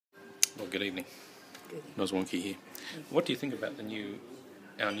Well, good evening. Good evening. Noswonki here. What do you think about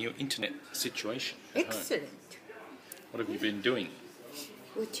our new internet situation at home? Excellent. What have you been doing?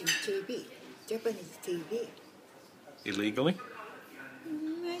 Watching TV, Japanese TV. Illegally?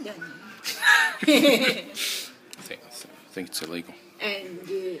 I don't know. I think it's illegal.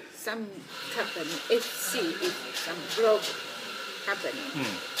 And some company, FC, is some blog company.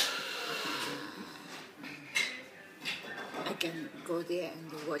 I can go there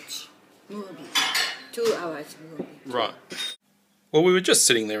and watch movie, 2 hours movie. Right. Well, we were just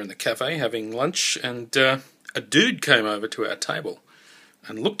sitting there in the cafe having lunch, and a dude came over to our table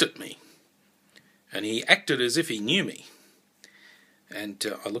and looked at me. And he acted as if he knew me. And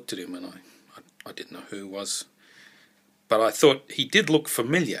I looked at him and I didn't know who he was. But I thought he did look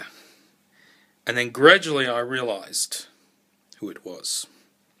familiar. And then gradually I realised who it was.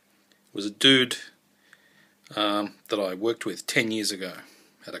 It was a dude that I worked with 10 years ago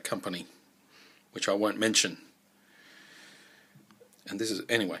at a company, which I won't mention. And this is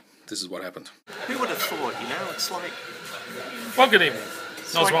what happened. Who would have thought, you know, it's like... Well, good evening.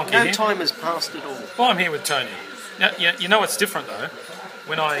 Like no time has passed at all. Well, I'm here with Tony. Now, you know what's different though?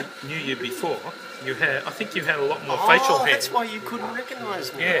 When I knew you before, I think you had a lot more facial hair. That's why you couldn't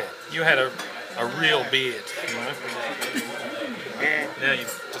recognise me. Yeah, you had a real beard, you know. Yeah. Now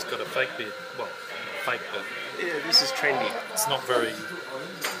you've just got a fake beard. Well, fake, but Yeah, this is trendy. it's not very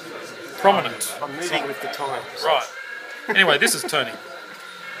prominent. I'm moving with the times. Right. Anyway, this is Tony.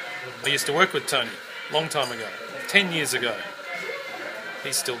 I used to work with Tony long time ago, 10 years ago.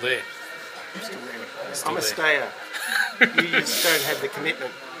 He's still there. I'm still there. Still I'm a there. stayer. You just don't have the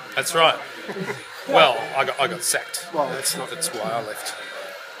commitment. That's right. Well, I got sacked. Well, That's why I left.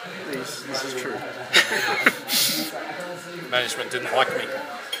 This is true. Management didn't like me.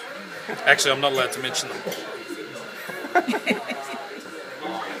 Actually, I'm not allowed to mention them.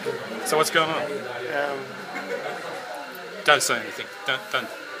 So what's going on? Don't say anything.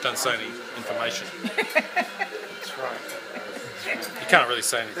 Don't say any information. That's right. You can't really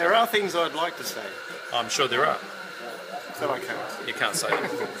say anything. There are things I'd like to say, I'm sure there are. but I can't. You can't say them.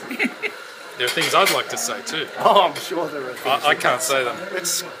 There are things I'd like to say too. Oh, I'm sure there are things. I can't say them.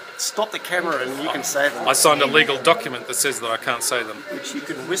 Let's stop the camera and you can say them. I signed a legal document that says that I can't say them. Which you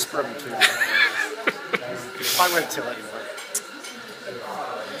can whisper them to. I won't tell anyone.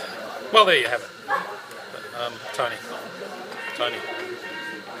 Well, there you have it. But, Tony.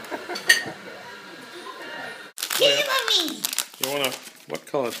 Give me! You want what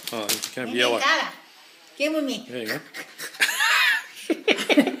colour? Oh, you can have yellow. Give me. There you go.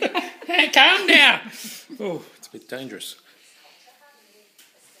 Hey, calm down. Oh, it's a bit dangerous.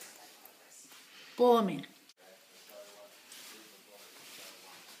 Booming.